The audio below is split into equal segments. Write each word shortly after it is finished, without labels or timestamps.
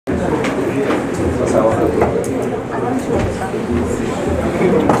Hi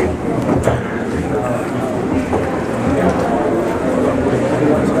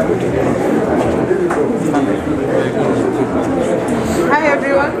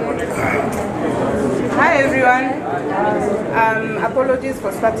everyone. Hi everyone. Apologies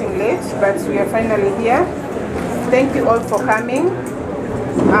for starting late, but we are finally here. Thank you all for coming.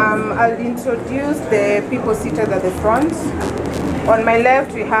 I'll introduce the people seated at the front. On my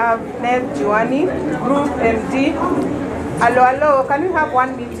left we have Nev Juani, Group MD. Hello, can we have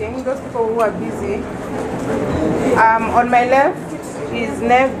one meeting? Those people who are busy. On my left is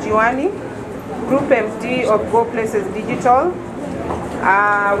Nev Juani, Group MD of Go Places Digital.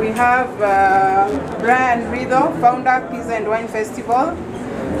 We have Brian Rido, founder Pizza and Wine Festival.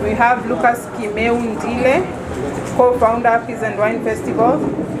 We have Lucas Kimeu Ndile, co-founder Pizza and Wine Festival.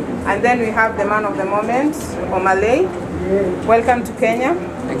 And then we have the man of the moment, Omah. Welcome to Kenya.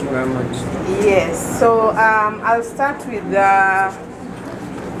 Thank you very much. Yes, so I'll start with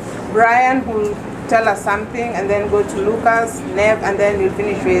Brian, who will tell us something, and then go to Lucas, Nev, and then we'll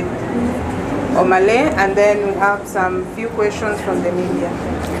finish with Omah, and then we have some few questions from the media.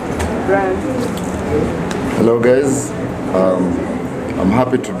 Brian. Hello guys, I'm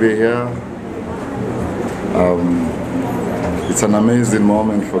happy to be here. It's an amazing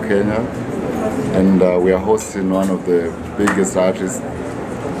moment for Kenya, and we are hosting one of the biggest artists,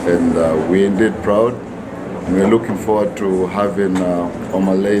 and we're indeed proud, and we're looking forward to having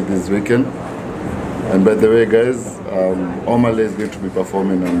Omah this weekend. And by the way guys, Omah is going to be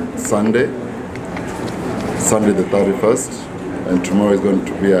performing on Sunday the 31st, and tomorrow is going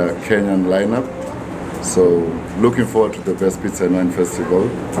to be a Kenyan lineup. So looking forward to the Best Pizza and Wine Festival,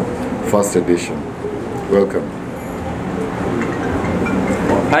 first edition. Welcome.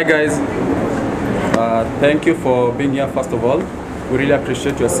 Hi guys, thank you for being here first of all. We really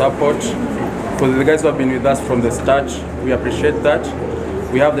appreciate your support. For the guys who have been with us from the start, we appreciate that.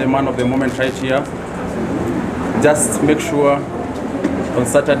 We have the man of the moment right here. Just make sure on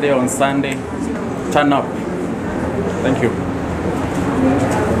Saturday, on Sunday, turn up. Thank you.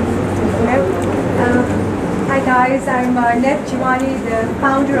 Hi guys, I'm Nev Jiwani, the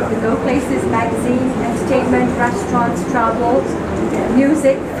founder of the Go Places magazine, entertainment, restaurants, travel,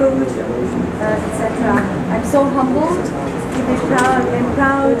 music, food, etc. I'm so humbled to be proud and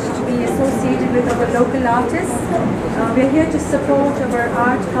proud to be associated with our local artists. We're here to support our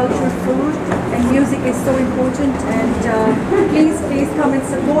art, culture, food, and music is so important. And please come and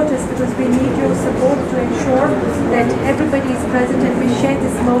support us, because we need your support to ensure that everybody is present and we share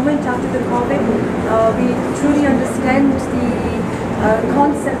this moment after the COVID. We truly understand the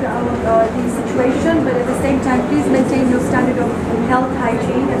concept of the situation, but at the same time, please maintain your standard of health,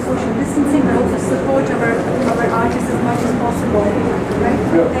 hygiene, and social distancing, but also support our artists as much as possible. Right?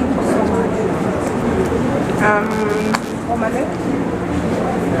 Thank you so much. Omah.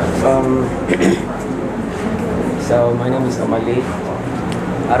 So my name is Omah.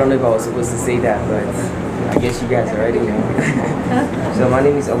 I don't know if I was supposed to say that, but I guess you guys already know. So my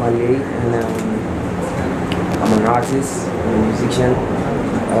name is Omah, and I'm an artist, I'm a musician.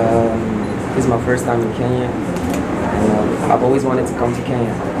 This is my first time in Kenya, and I've always wanted to come to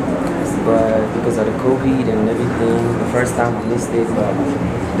Kenya, but because of the COVID and everything, the first time I missed it, but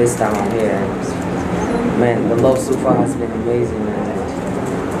this time I'm here. And, man, the love so far has been amazing,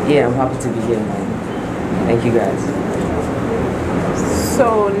 and yeah, I'm happy to be here, man. Thank you guys.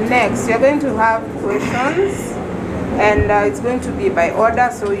 So next, you're going to have questions, and it's going to be by order.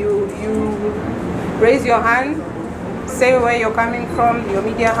 So you raise your hand, say where you're coming from, your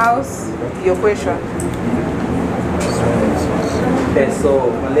media house, your question. Okay,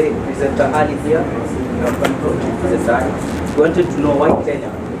 so Malay presenter Ali here, from the start. We wanted to know why Kenya?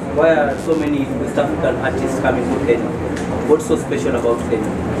 Why are so many West African artists coming to Kenya? What's so special about Kenya?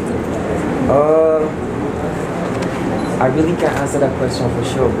 I really can't answer that question for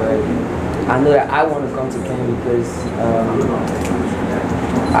sure, but I know that I want to come to Kenya because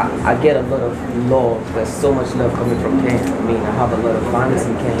I get a lot of love. There's so much love coming from Kenya. I mean, I have a lot of fans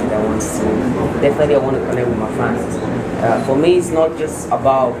in Kenya that wants to. Definitely, I want to connect with my fans. For me, it's not just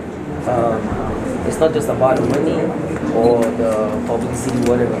about the money or the publicity,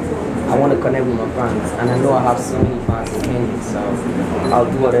 whatever. I want to connect with my fans, and I know I have so many fans in Kenya, so I'll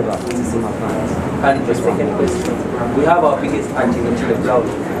do whatever to see my fans. And just second question, we have our biggest artist in the crowd,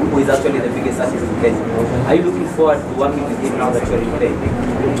 who is actually the biggest artist in Kenya. Okay. Are you looking forward to working with him now that you're in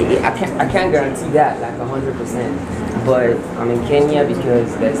Kenya? I can't guarantee that like 100%, but I'm in Kenya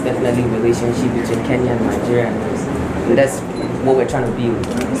because there's definitely a relationship between Kenya and Nigeria, and that's what we're trying to build.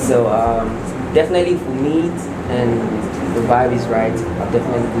 So definitely for me and the vibe is right, I'll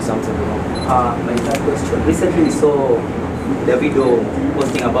definitely do something with him. My third question. Recently we saw Davido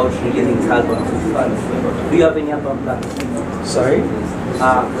posting about releasing his album to fans. Do you have any album plans? Sorry?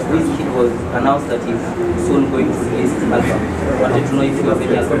 Wizkid was announced that he's soon going to release his album. Wanted to know if you have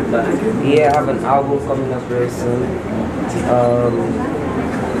any album plans. Yeah, I have an album coming up very soon.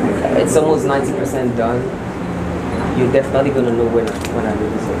 It's almost 90% done. You're definitely gonna know when I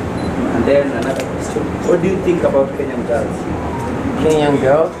release it. And then another question. What do you think about Kenyan girls? Kenyan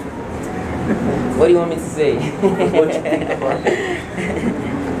girl? What do you want me to say? What do you think about them?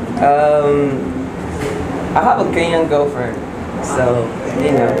 I have a Kenyan girlfriend, so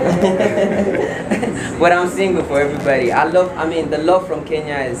you know. But I'm single for everybody. The love from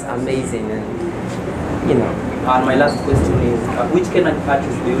Kenya is amazing, and you know. And my last question is, which Kenyan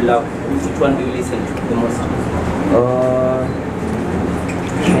artist do you love? Which one do you listen to the most?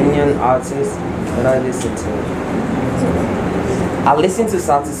 Kenyan artists that I listen to. I listen to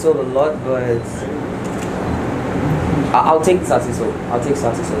Sauti Sol a lot, but I'll take Sauti Sol. I'll take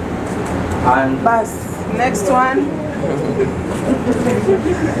Sauti Sol. And Bas, next one.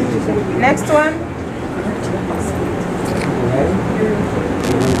 Next one.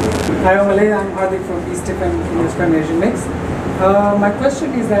 Hi, Omah, I'm Hardik from East FM News Prime Asian Mix. My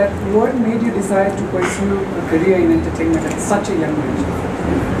question is that what made you decide to pursue a career in entertainment at such a young age?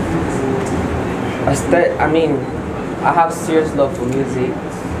 I have serious love for music.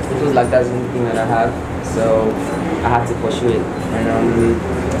 It feels like that's the only thing that I have, so I had to pursue it, and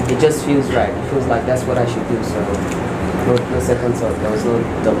it just feels right. It feels like that's what I should do. So no second thought. There was no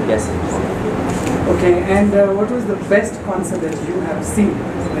double guessing. Okay, and what was the best concert that you have seen,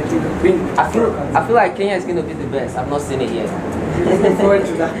 that you have been? I feel like Kenya is going to be the best. I've not seen it yet. Looking forward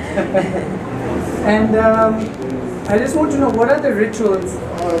to that. And I just want to know, what are the rituals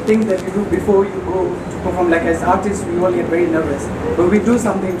or things that you do before you go to perform? Like as artists, we all get very nervous, but we do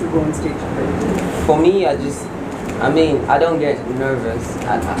something to go on stage. For me, I don't get nervous.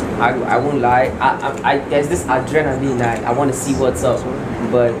 I won't lie. There's this adrenaline that I want to see what's up,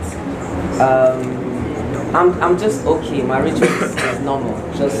 but I'm just okay. My ritual is normal.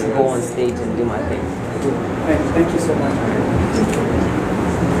 Just go on stage and do my thing. Thank you so much.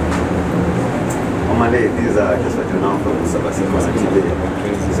 Omah, these are just what you know from Sabasima TV.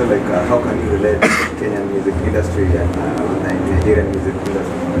 So like, how can you relate to Kenyan music industry and Nigerian music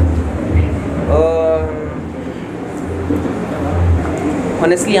industry?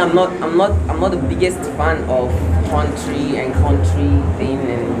 Honestly, I'm not the biggest fan of country thing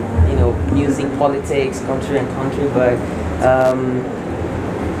and music, politics, country, but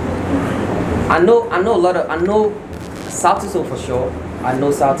I know Sauti Sol for sure. I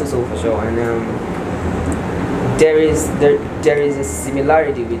know Sauti Sol for sure, and there is a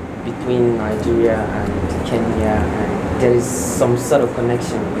similarity between Nigeria and Kenya, and there is some sort of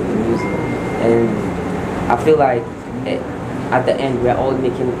connection with the music, and I feel like at the end we're all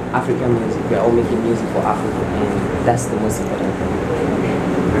making African music, we're all making music for Africa, and that's the most important thing.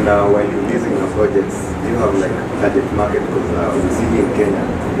 And when you're releasing your projects, do you have like a target market? Because we see in Kenya,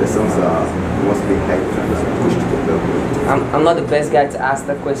 the songs are mostly hyped and pushed to the level. I'm not the best guy to ask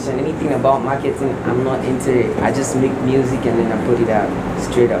that question. Anything about marketing, I'm not into it. I just make music and then I put it out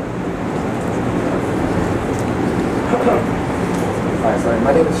straight up. Hi, sorry.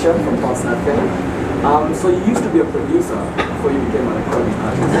 My name is Sean from Boston. So you used to be a producer before you became an recording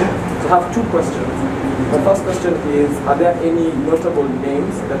artist. So I have two questions. The first question is, are there any notable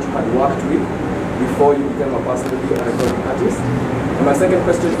names that you had worked with before you became a personally a recording artist? And my second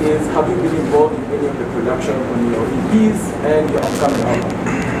question is, have you been involved in any of the production on your EPs and your upcoming album?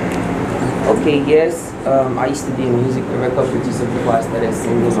 Okay, yes. I used to be a record producer before I started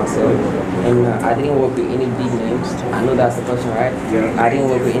singing myself, and I didn't work with any big names. I know that's the question, right? Yeah. I didn't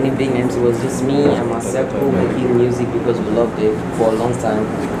work with any big names. It was just me and my circle making music because we loved it for a long time.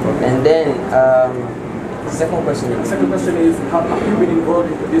 And then the second question is. The second question is, have you been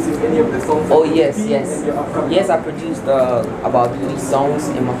involved in producing any of the songs? Oh yes, and your upcoming yes. I album? produced about 3 songs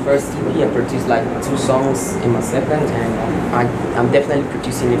in my first EP. I produced like 2 songs in my second, and I'm definitely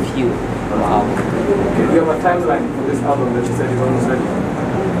producing a few on my album. Okay, do you have a timeline for this album that you said is almost ready?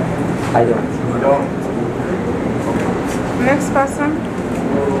 I don't. You don't? Next person.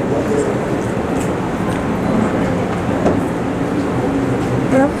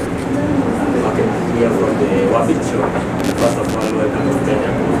 Yeah. Okay, we are from the Wabit show. First of all, welcome to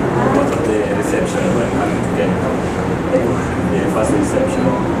Kenya. What was the reception when coming to Kenya? The first reception.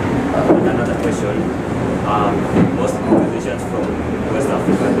 And another question. Most musicians from West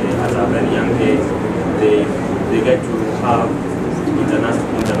Africa, at a very young age, they get to have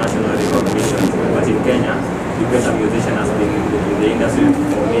international recognition. But in Kenya, because a musician has been in the industry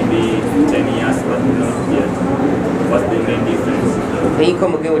for maybe 10 years, but not yet. What's the main difference? Can you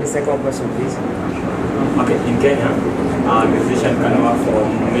come again with the second question, please? Okay, in Kenya, a musician can work for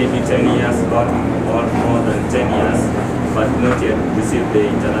maybe 10 years or more than 10 years, but not yet receive the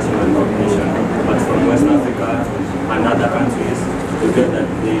international recognition. But from West Africa and other countries, you get that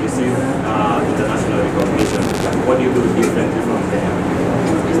they receive international recognition. What do you do differently from Kenya?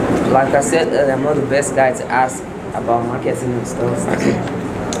 Like I said, I'm not the best guy to ask about marketing and stuff.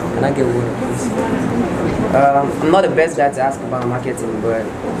 Can I get one, please? I'm not the best guy to ask about marketing, but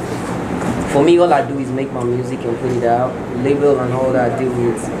for me, all I do is make my music and put it out. Label and all that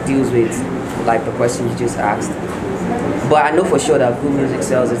deals with like the question you just asked. But I know for sure that good music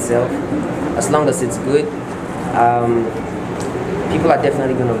sells itself. As long as it's good, people are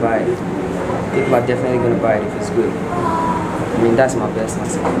definitely gonna buy it. People are definitely gonna buy it if it's good. I mean, that's my best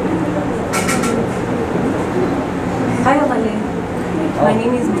answer. Hi, Omale. My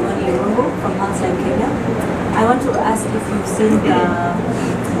name is Mimani Rongo from Houseline, Kenya. I want to ask if you've seen the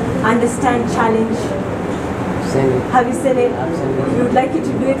Understand Challenge. Have you seen it? Absolutely. We would like you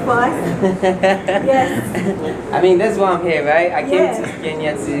to do it for us. Yes. I mean, that's why I'm here, right? I came to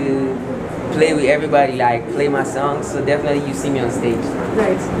Kenya to play with everybody, like play my songs. So definitely you see me on stage.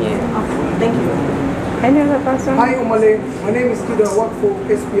 Right. Yeah. Okay. Thank you. Any other person? Hi Omale, my name is Kido. I work for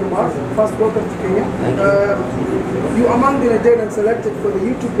SPMR. First, welcome to Kenya. You are among the Nigerians selected for the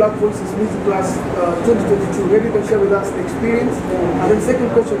YouTube Black Voices Music Class 2022. Maybe you can share with us the experience. And then second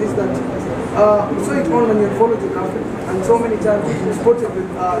question is that we saw it on your follow graphic, and so many times you spotted with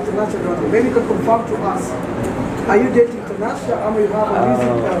Tanasha Dona. Maybe you can confirm to us, are you dating Tanasha or you have a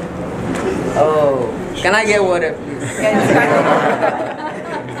music? Oh, can I get water, please?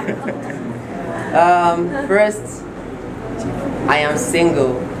 First, I am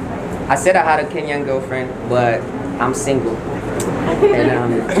single. I said I had a Kenyan girlfriend, but I'm single.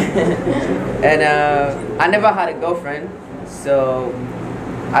 And I never had a girlfriend, so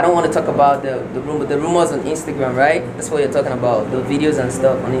I don't want to talk about the rumors on Instagram, right? That's what you're talking about, the videos and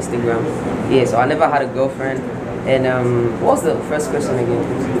stuff on Instagram. Yeah, so I never had a girlfriend. And what was the first question again?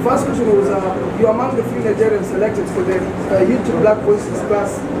 The first question was, you're among the few Nigerians selected for the YouTube Black Voices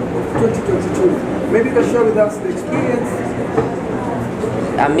Class 2022. Maybe you can share with us the experience.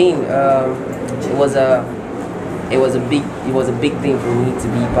 I mean, it was a big thing for me to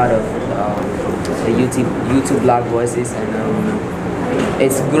be part of the YouTube Black Voices, and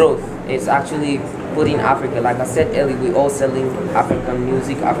it's growth. It's actually putting Africa, like I said earlier, we're all selling African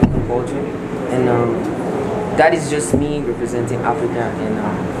music, African culture, and that is just me representing Africa,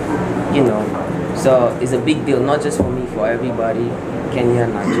 and you know, so it's a big deal, not just for me, for everybody, Kenya,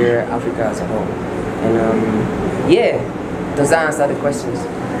 Nigeria, Africa as a whole. And yeah, does that answer the questions?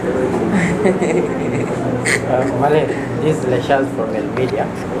 Male, this is Leshaz from El Media.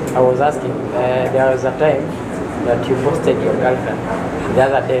 I was asking, there was a time that you posted your girlfriend. The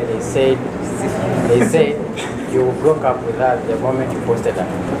other day they said you broke up with her the moment you posted her.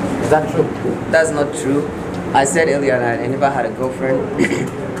 Is that true? That's not true. I said earlier that I never had a girlfriend.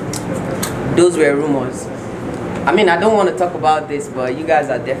 Those were rumors. I mean, I don't want to talk about this, but you guys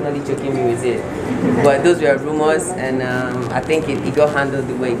are definitely choking me with it. But those were rumors, and I think it got handled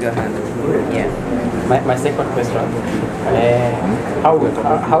the way it got handled. Yeah. My second question, how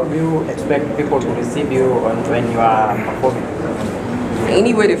do you expect people to receive you when you are performing?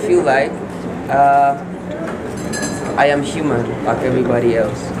 Any way they feel like. I am human like everybody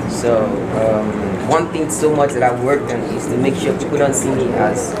else. So one thing so much that I've worked on is to make sure people don't see me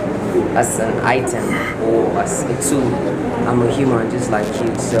as an item or as a tool. I'm a human just like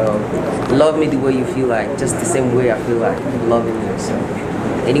you. So love me the way you feel like, just the same way I feel like loving you. So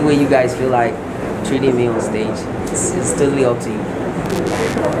any way you guys feel like treating me on stage, it's totally up to you.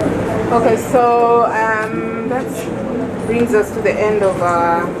 Okay, so that brings us to the end of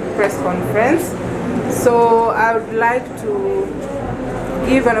our press conference. So I would like to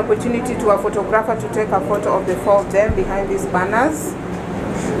give an opportunity to a photographer to take a photo of the four of them behind these banners.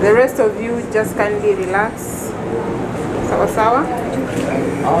 The rest of you just kindly relax. Sawa sawa.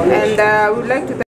 And we would like to